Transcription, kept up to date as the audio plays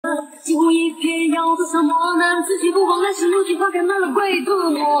酒一撇，要多少磨难，自己不慌，但是如今花开满了归途。我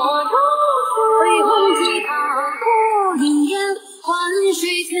挥红吉他过云烟，万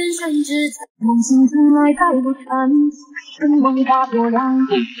水千山之间，梦醒醒来再不看，声望大波浪。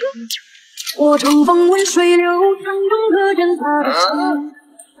我乘风问水流，长风可见他的心。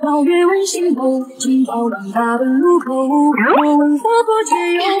绕月问心头，今朝让大奔路口。我问佛陀解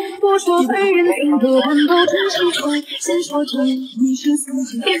忧，我说非人情可看透尘世愁。先说情，你是四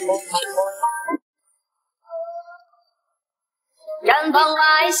季。毡房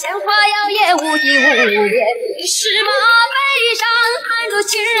外鲜花摇曳，无地无边。是马背上喊着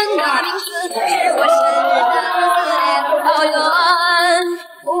亲人的名字，是我深深草原。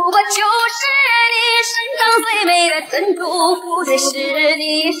我就是你身上最美的珍珠，这是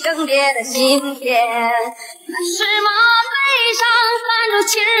你圣洁的心田。那是马背上喊着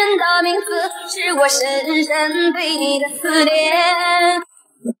亲人的名字，是我深深对你的思念。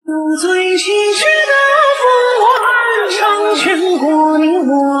最崎岖的风万丈，全国你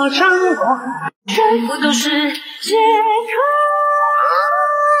我张望，全部都是借口。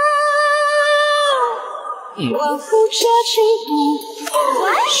我负这情途，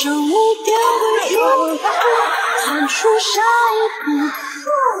手无雕的如探出下一步。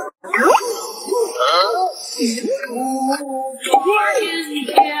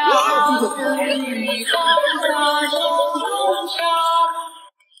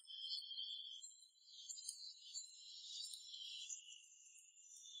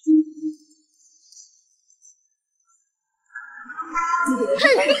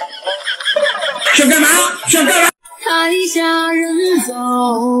想干嘛？想干嘛？台下人走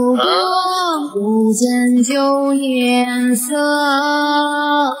过，不见旧颜色。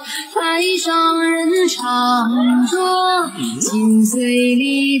台上人唱着心碎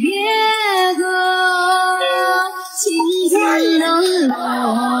离别歌，青春能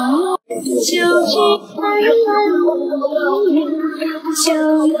落，就几番就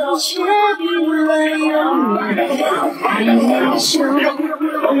一切变了永远，爱你就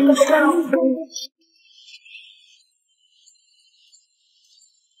很伤悲。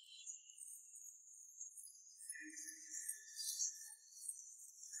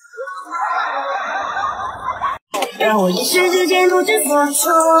让我一时之间不知所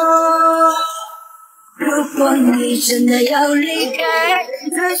措。如果你真的要离开，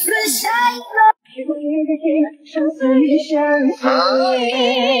再分下一个。如果你的心生死与生死恋，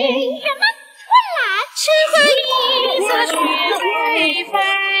什么？突然是回忆色去灰飞，灰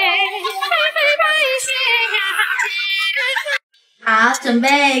飞白雪呀。好，准备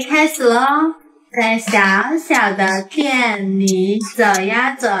开始喽！在小小的店里走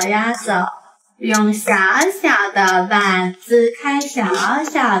呀走呀走，用小小的板子开小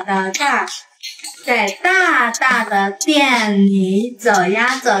小的盖儿，在大大的店里走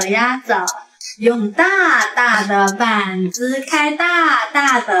呀走呀走，用大大的板子开大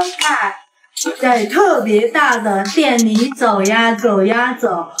大的盖儿，在特别大的店里走呀走呀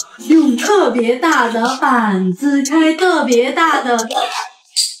走，用特别大的板子开特别大的盖儿。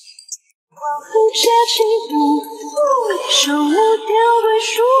负这情途，手无雕对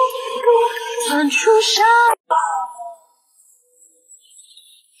书路，探出下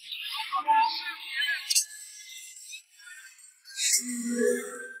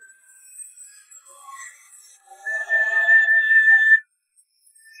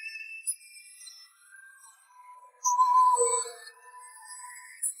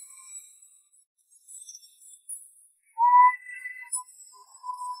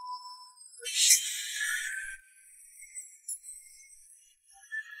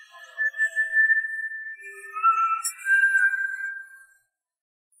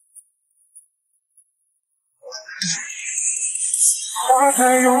花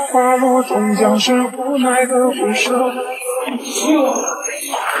开又花落，终将是无奈的不舍。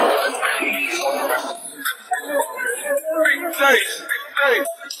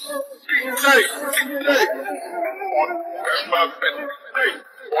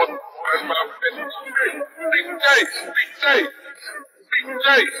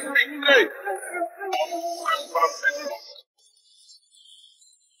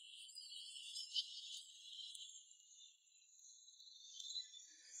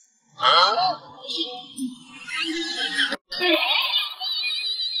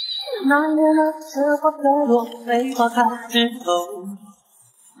那夜了，此花飘落，梅花开枝头。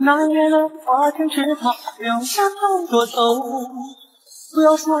那夜了，花前池塘，留下好多愁。不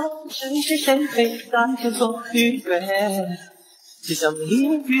要说谁是谁非，感情所愉悦，只想你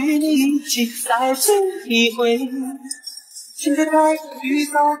与你一起再醉一回。请别再预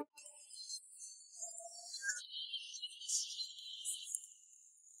告。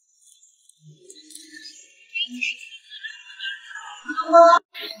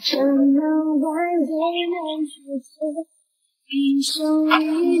怎能挽回难抉择？一生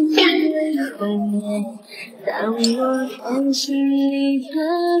一念红颜，当我看清你的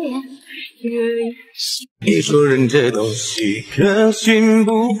脸，越你说人这东西可信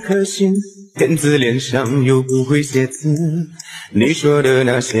不可信？骗子脸上又不会写字，你说的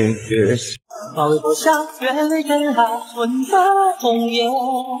那些可信？把微博下月为真爱混的红颜。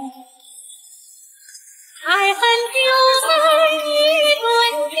爱恨就在一瞬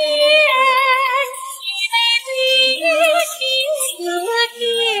间，一枚醉月心似天。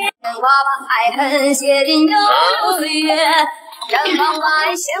我把爱恨写进悠悠岁月，绽放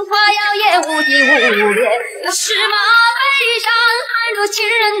外鲜花摇曳无际无边。那是马背上喊着亲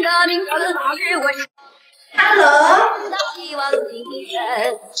人的名字，是我。Hello， 一往情深，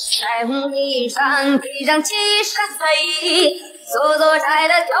彩虹一闪，披上七山飞。座座摘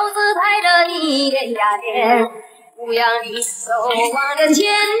的娇子抬着你点呀点，牧羊的手望着千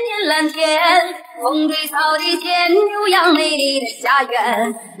年蓝天，风吹草低见牛羊美丽的家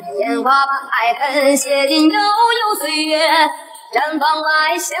园。烟花把爱恨写进悠悠岁月，绽放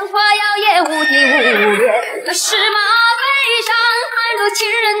外鲜花摇曳无际无边。那是马背上喊着亲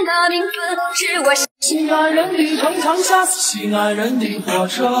人的名字，是我心爱人的城墙下，心爱人的火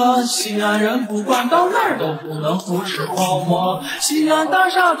车，心爱人不管到哪儿都不能胡吃泡沫。西安大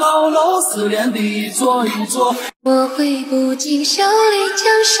厦高楼，思念的一座一座。我会不尽袖里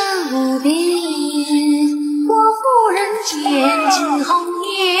江山无边，我赴人间惊红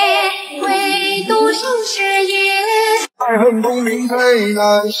颜，唯独生死夜。爱恨不明最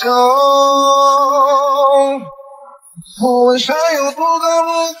难受，我问山有多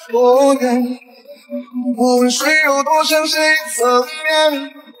高多远，我问水有多深谁曾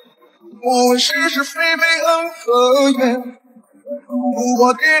眠，我问是是非非恩和怨，不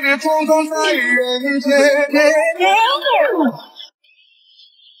过跌跌撞撞在人间。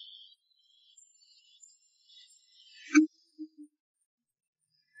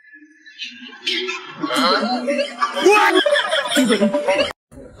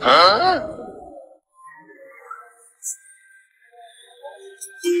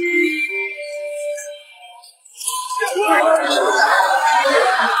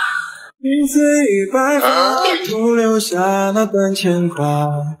一醉白发，徒留下那段牵挂。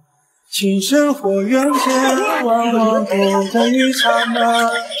情深或缘浅，往往不在于刹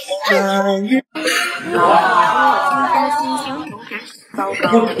那。战于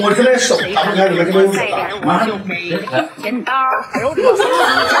我这边手打不开，你们这边有手啊？剪刀，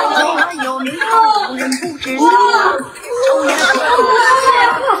有名后人不知道。抽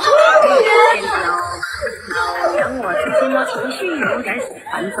烟让我最近的情绪有点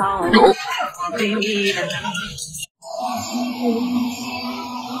烦躁。对你的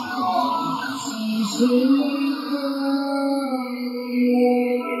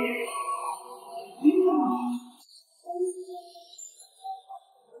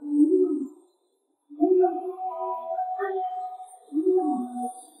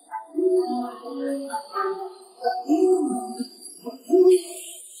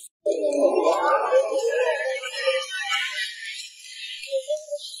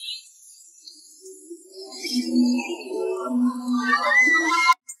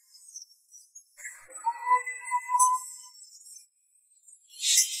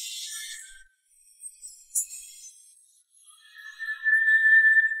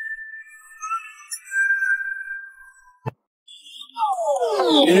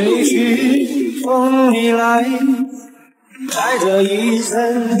也许风一来，带着一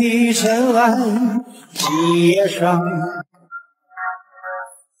身的尘埃，记忆上。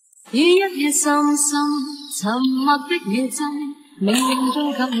於一夜深深沉默的夜真，冥冥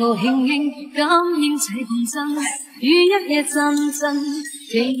中給我輕輕感應這共振。於一夜陣陣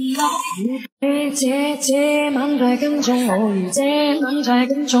停落這晚在跟蹤我，如這晚在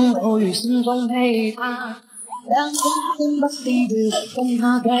跟蹤我，如心中琵琶，兩心分不離的跟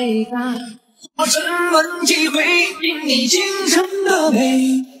他對答。我怎問幾回，因你傾城的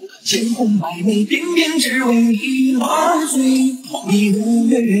美，千紅百媚，偏偏只為你麻醉，你無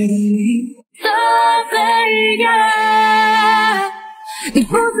月裏的醉眼，你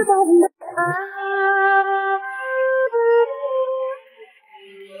不知道的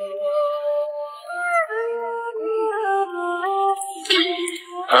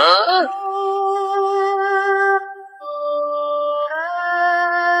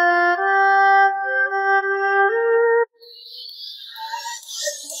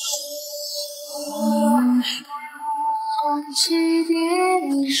起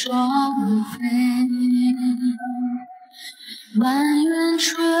蝶双飞，满园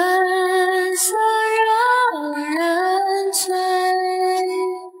春色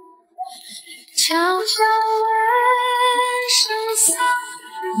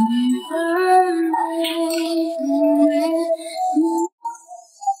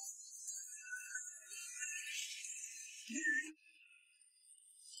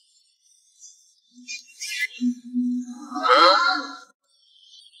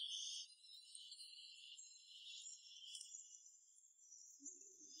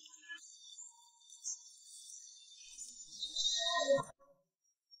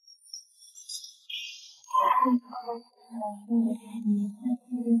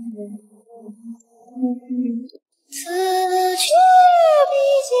此去毕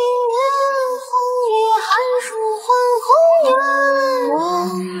竟远，红叶寒暑换红颜。往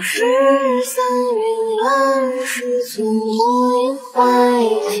事散云烟，世间无言白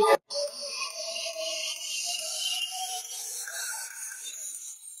天。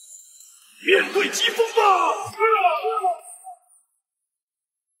面对疾风吧！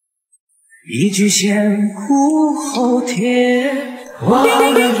一句先苦后甜，忘了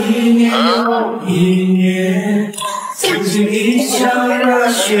一年又一年。曾经一腔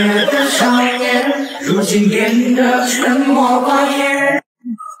热血的少年，如今变得沉默寡言。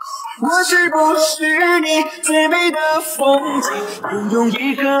我是不是你最美的风景？能用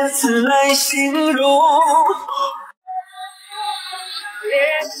一个词来形容。别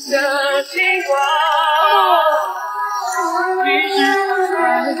的情话，你是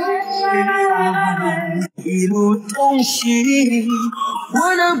一路同行，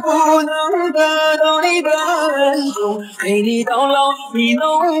我能不能得到你的恩宠？陪你到老，你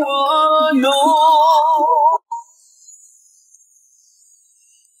侬我侬。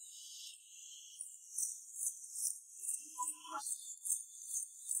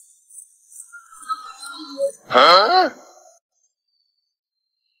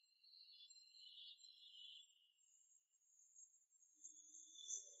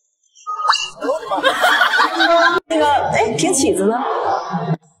那个，哎，听起子呢？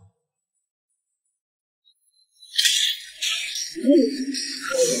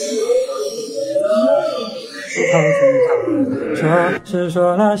说是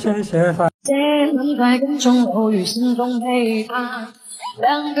说了谢谢发。在门外跟钟偶遇，心中陪伴，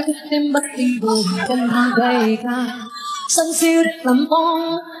两个可怜不离不离，跟他对看，深宵的冷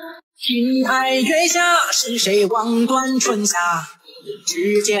风。青苔月下，是谁望断春夏？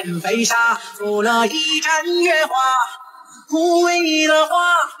指尖飞沙，做了一盏月华。枯萎的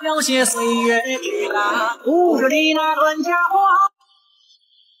花，描写岁月巨大，捂着你那段佳话。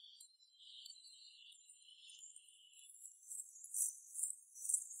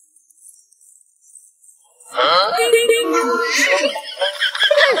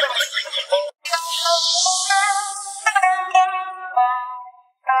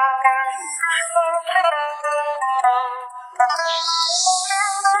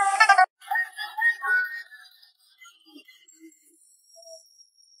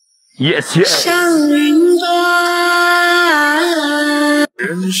Yes， 像云端，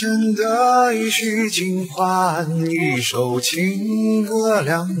人生的一曲尽欢，一首情歌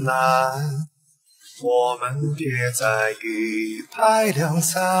两难。我们别再一拍两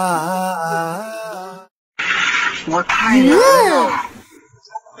散。我太难了。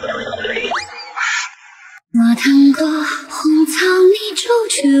我趟过红草泥洲，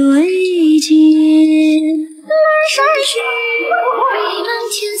却未见南山雪，绘满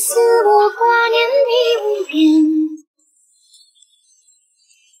千丝，我挂念你无边。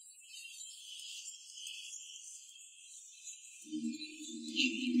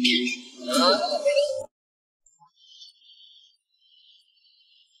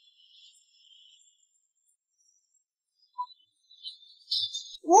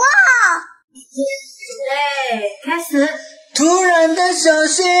哇！对，开始。突然的相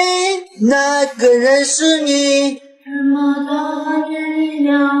信那个人是你，这么多年了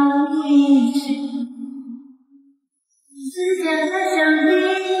一起，时间的相机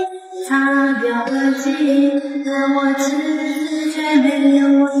擦掉了记忆，但我只是却没有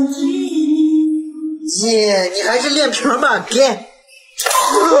忘记你。姐，你还是练瓶吧，给。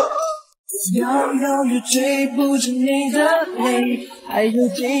摇摇欲坠，不止你的泪，还有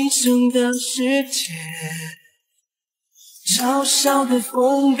今生的世界。嘲笑的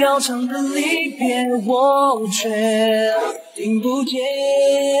风，高唱的离别，我却听不见。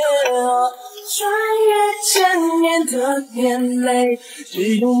穿越千年的眼泪，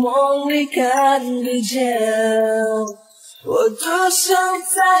只有梦里看得见。我多想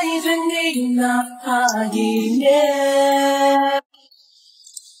再对你那一面。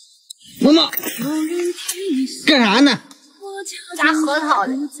萌萌，干啥呢？摘核桃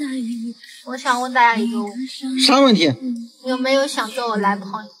的。我想问大家一个问题，啥问题？有没有想做我男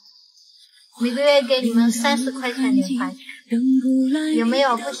朋友？每个月给你们30块钱零花钱。有没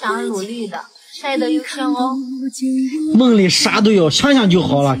有不想努力的？晒得优秀哦。梦里啥都有，想想就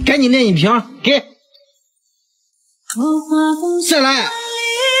好了。赶紧练一瓶，给。再来。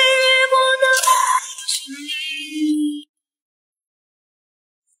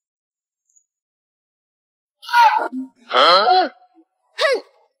哼！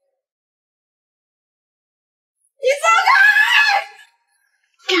你走开！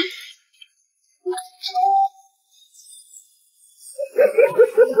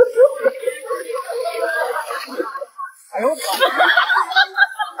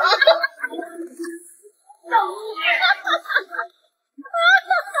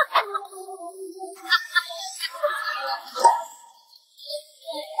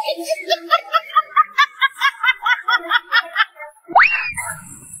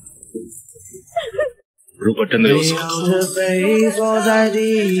如果真的有所图，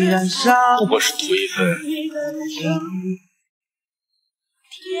我是推分。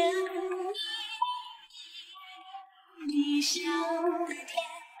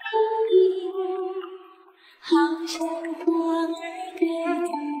好像花儿开在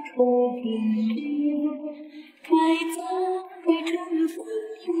春里，开在春风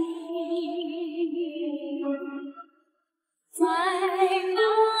里，在哪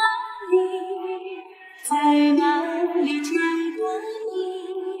里，在哪里见过你？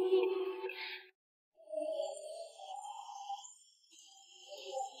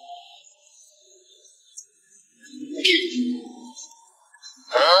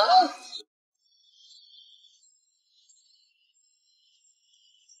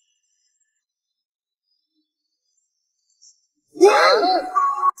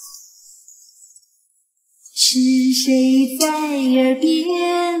是谁在耳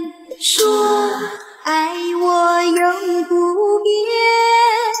边说爱我永不变？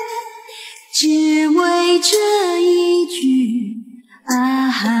只为这一句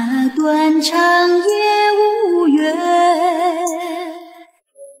啊，断肠也无缘。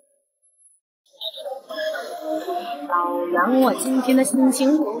让我今天的心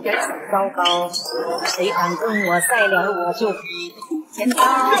情有点小糟糕，谁敢跟我赛脸，我就比天高。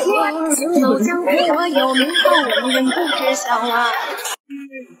行走江湖我有名头，无人不知晓啊。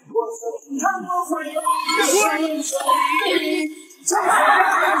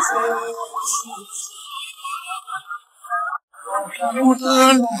我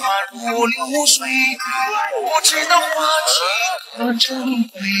的路马如流水，我知道花期和珍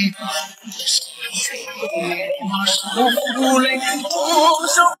贵。我手负累，我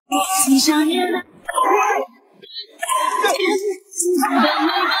手心上人啊，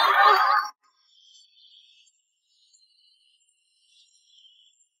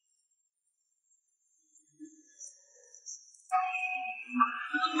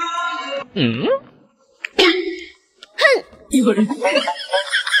有人。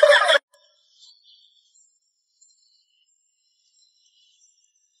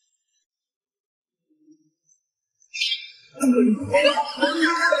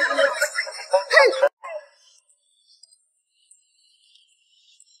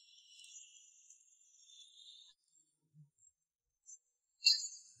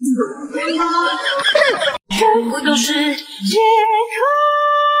这不都是借口？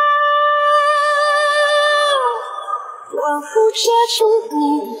我负这程度，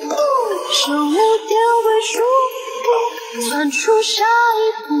手无调为束缚，算出下一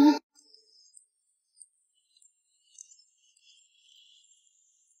步。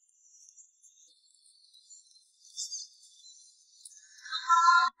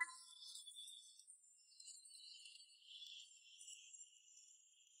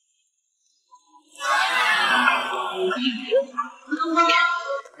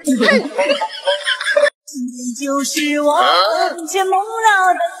你就是我梦见梦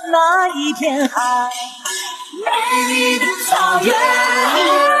绕的那一片海，美丽的草原。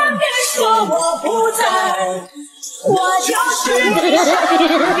别说我不在，我就是你。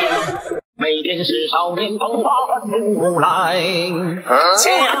每天是少年风华出来，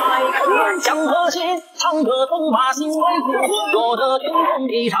亲爱的江河间，唱歌动马心为苦，若得天空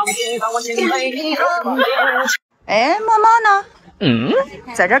一场雪，在我心里遗憾留。哎，猫猫呢？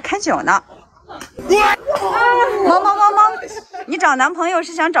在这儿开酒呢。猫，你找男朋友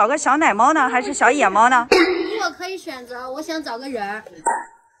是想找个小奶猫呢，还是小野猫呢？我可以选择，我想找个人儿。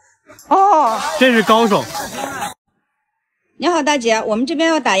哦，真是高手。你好，大姐，我们这边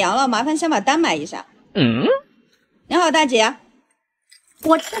要打烊了，麻烦先把单买一下。你好，大姐，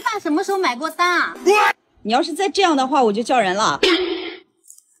我吃饭什么时候买过单啊？你要是再这样的话，我就叫人了。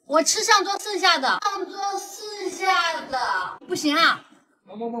我吃上桌剩下的，不行啊！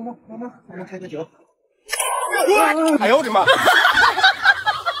猫，咱们开个酒。哎呦我的妈！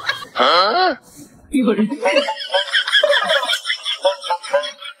有人。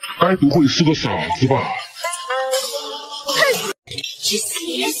该不会是个傻子吧？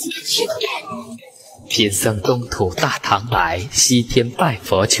贫僧东土大唐来，西天拜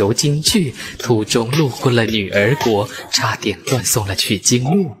佛求经句，途中路过了女儿国，差点断送了取经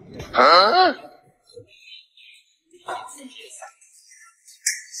路。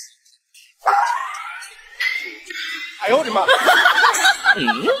哎呦我的妈！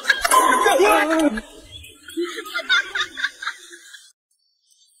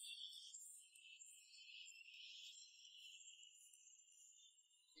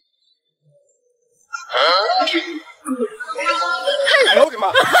哎呦我的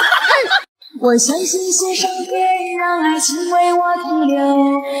妈！我相信写上天，让爱情为我停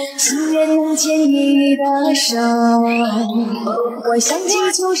留，心愿能牵你的手。我想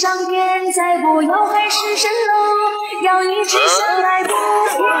祈求上天，再不要海市蜃楼，要一直相爱不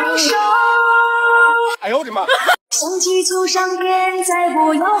放手。哎呦我的妈！想祈求上天，再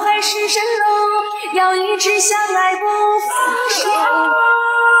不要海市蜃楼，要一直相爱不放手。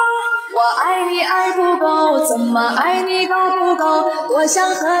我爱你爱不够，怎么爱你都不够，我想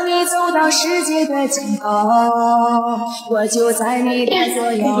和你走到世界的尽头，我就在你的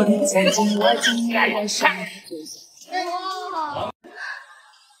左右，紧紧握紧你的手。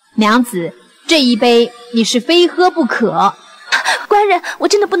娘子，这一杯你是非喝不可。官人，我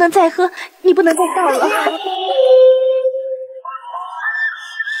真的不能再喝，你不能再倒了。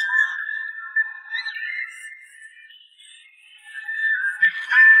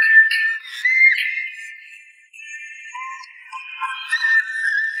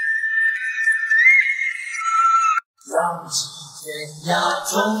让天涯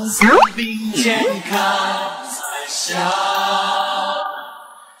从此并肩看彩霞，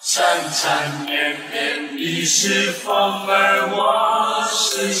缠缠绵绵你是风儿我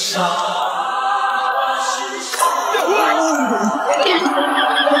是沙。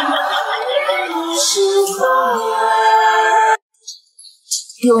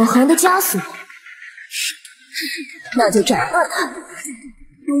永恒的枷锁，那就斩断它。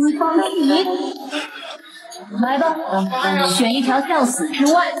不放弃。来吧，选一条向死之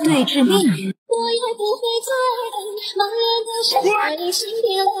外对峙命运。我也不会再等，茫然的身在你身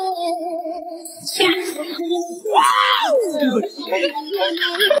边。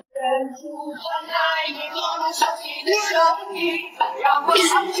让我想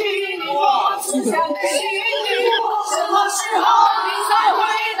起我思想的心语，什么时候你才会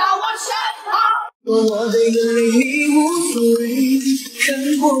到我身旁？我的眼里无所谓，看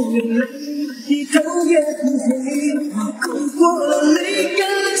过眼泪，你头也不回，哭过了泪，甘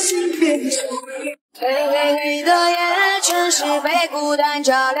心变成灰。黑黑黑的夜，城市被孤单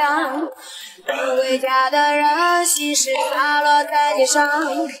照亮，不回家的人，心事洒落在街上。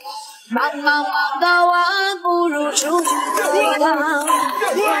忙忙忙的晚，不如出去走一趟，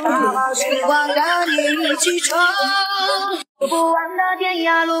大好时光跟你一起闯。走不完的天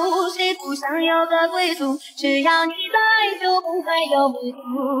涯路，谁不想有个归宿？只要你在，就不会有迷途。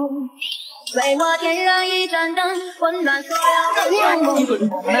为我点燃一盏灯，温暖所有的夜梦。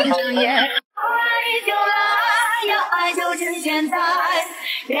我们这夜，爱就来，要爱就趁现在，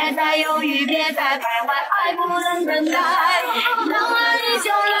别再犹豫，别再徘徊，爱不能等待。让爱就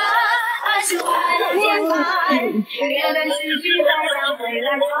来，爱就来了天台，别等失去再想回来，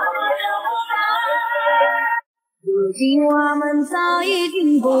错过就不该。如今我们早已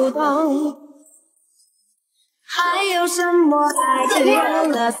听不懂，还有什么才值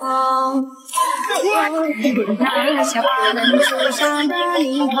得送？那小花灯树上的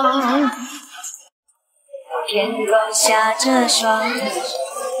霓虹，天空下着霜，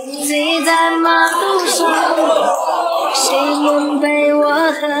醉在马路上，谁能陪我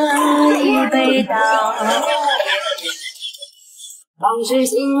喝一杯倒？往事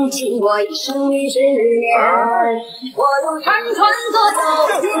心情过一生一世年，我用山川作酒，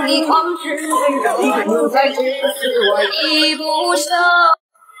用你狂炽温柔，才至死我亦不休。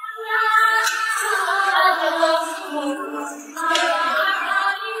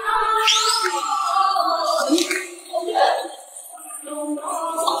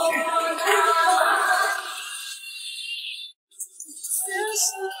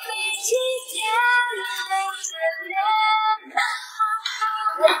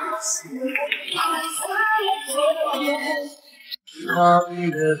望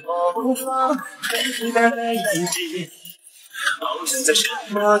的东方，真实的眼睛，好像在什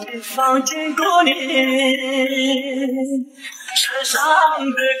么地方见过你。山上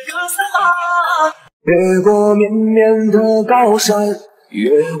的格桑花，越过绵绵的高山，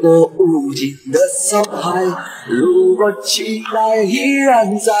越过无尽的沧海。如果期待依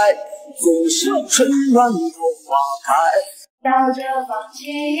然在，总是春暖风花开。笑着放弃，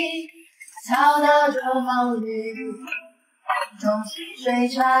吵闹着放雨，从细水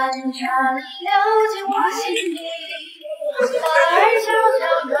潺潺流进我心里，花儿悄悄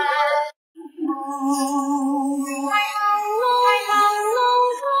开。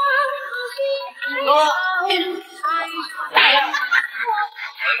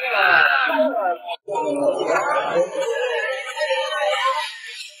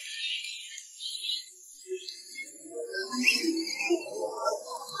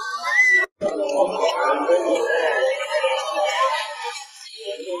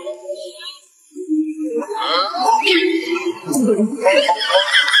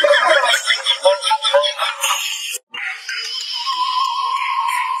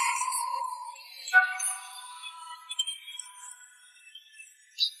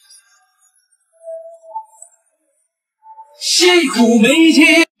谁苦美景？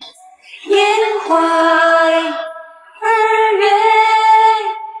缅怀2月，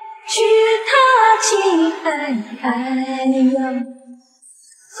去踏青海洋。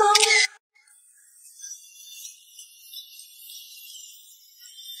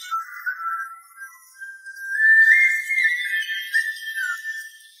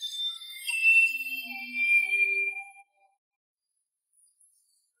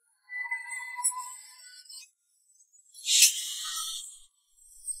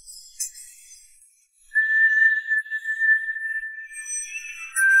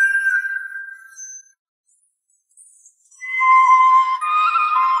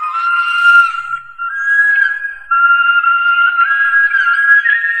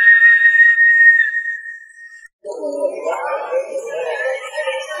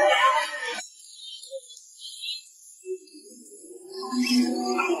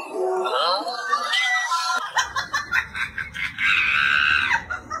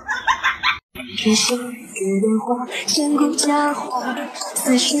天生月圆花，仙骨佳话，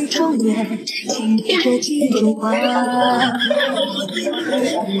似水中月，轻抚着几朵花。琵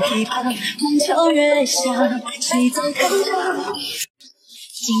琶虹桥月下，谁在看着？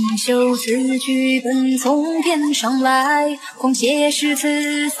锦绣词句本从天上来，况且诗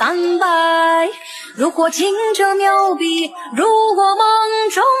词300，如获清者妙笔，如我梦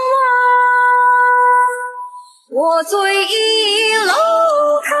中来。我醉意楼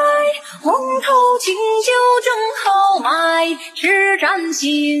开，红头清酒正好卖，只沾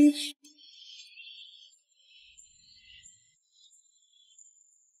心。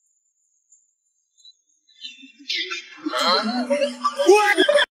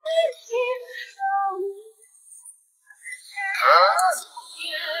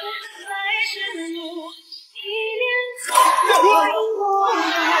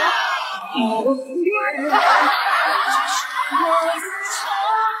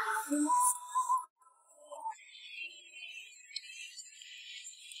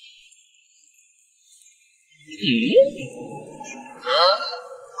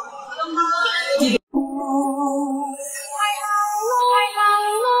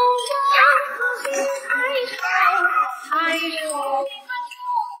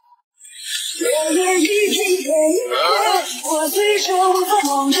我醉着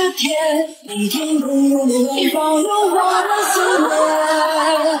望着天，每天空中放有我的思念。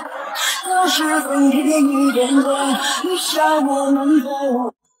那是分别一点点，留下我们在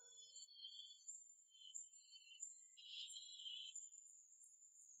我。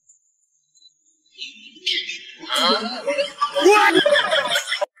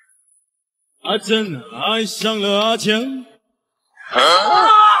阿珍爱上了阿强，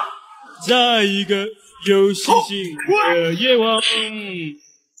在一个有星星的夜晚，从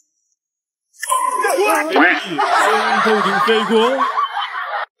头顶飞过。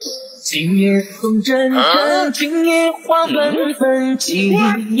今夜风阵阵，今夜花纷纷，今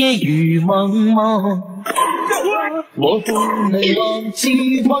夜雨蒙蒙。我不能忘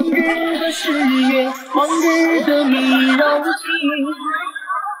记往日的誓言，往日的迷柔情。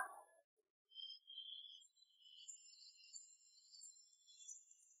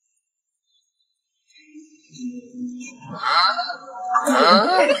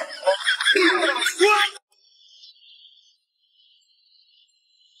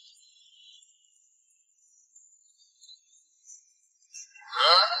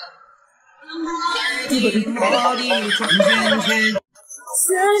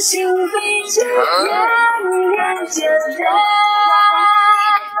此心非间，年年见人。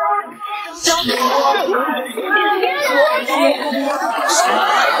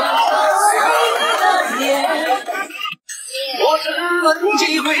我只问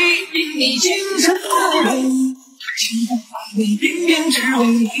几回，因你情深似海，情不把你偏偏只为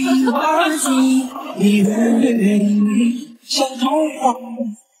你而醉，你月里像童话。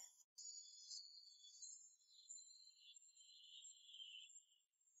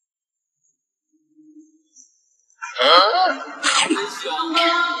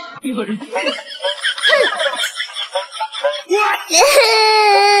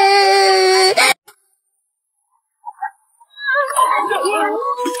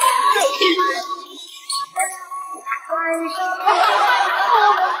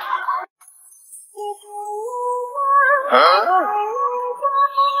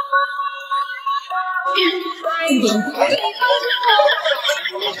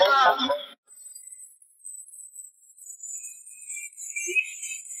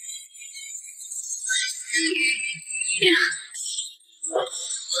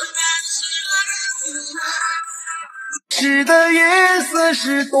诗的夜色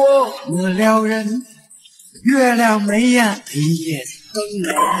是多么撩人，月亮眉眼，一夜更美。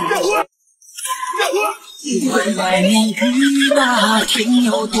外面雨那天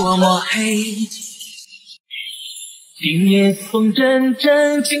有多么黑。今夜风阵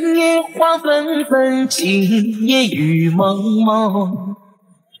阵，今夜花纷纷，今夜雨蒙蒙。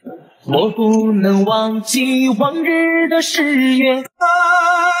我不能忘记往日的誓言。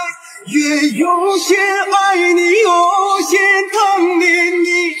越用心爱你，有心疼你，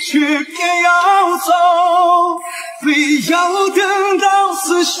你却偏要走，非要等到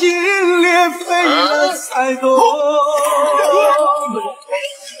撕心裂肺了才懂。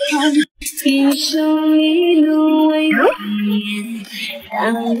一生一路为你演，当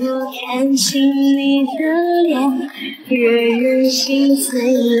我看清你的脸，月圆心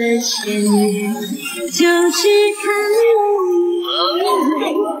碎了千年，就只看了你，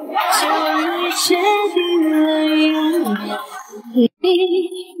就确定了永远。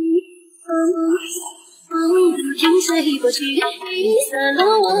天吹过去，雨洒落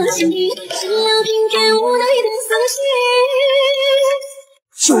我心底，只要听见我的一点伤心。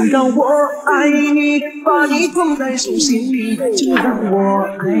就让我爱你，把你捧在手心里；就让我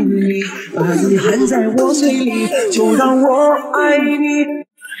爱你，把你含在我嘴里；就让我爱你。哪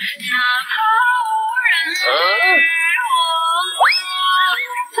怕无人知我，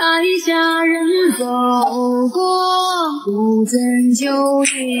台下人走过，不怎就缘。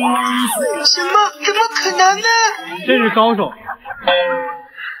什么？怎么可能呢？真是高手。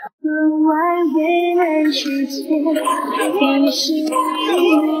分外蔚蓝世界，一世一路，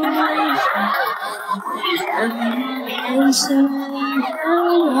看清你的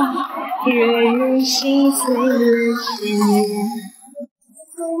脸，月圆心碎了千年。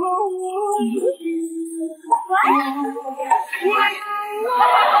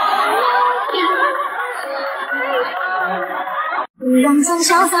让曾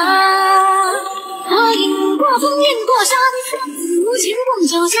潇洒，他饮过风，饮过沙，如今光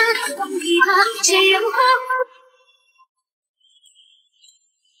脚下，光琵琶，谁人花？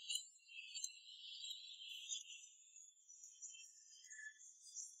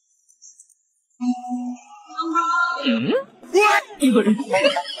一个人。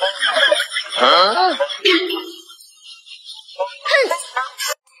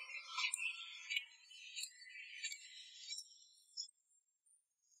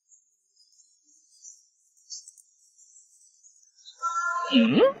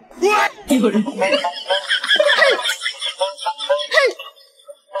一个人。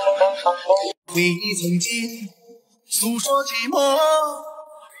回忆曾经，诉说寂寞，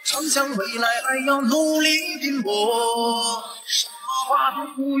畅想未来还要努力拼搏。什么话都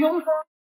不用说。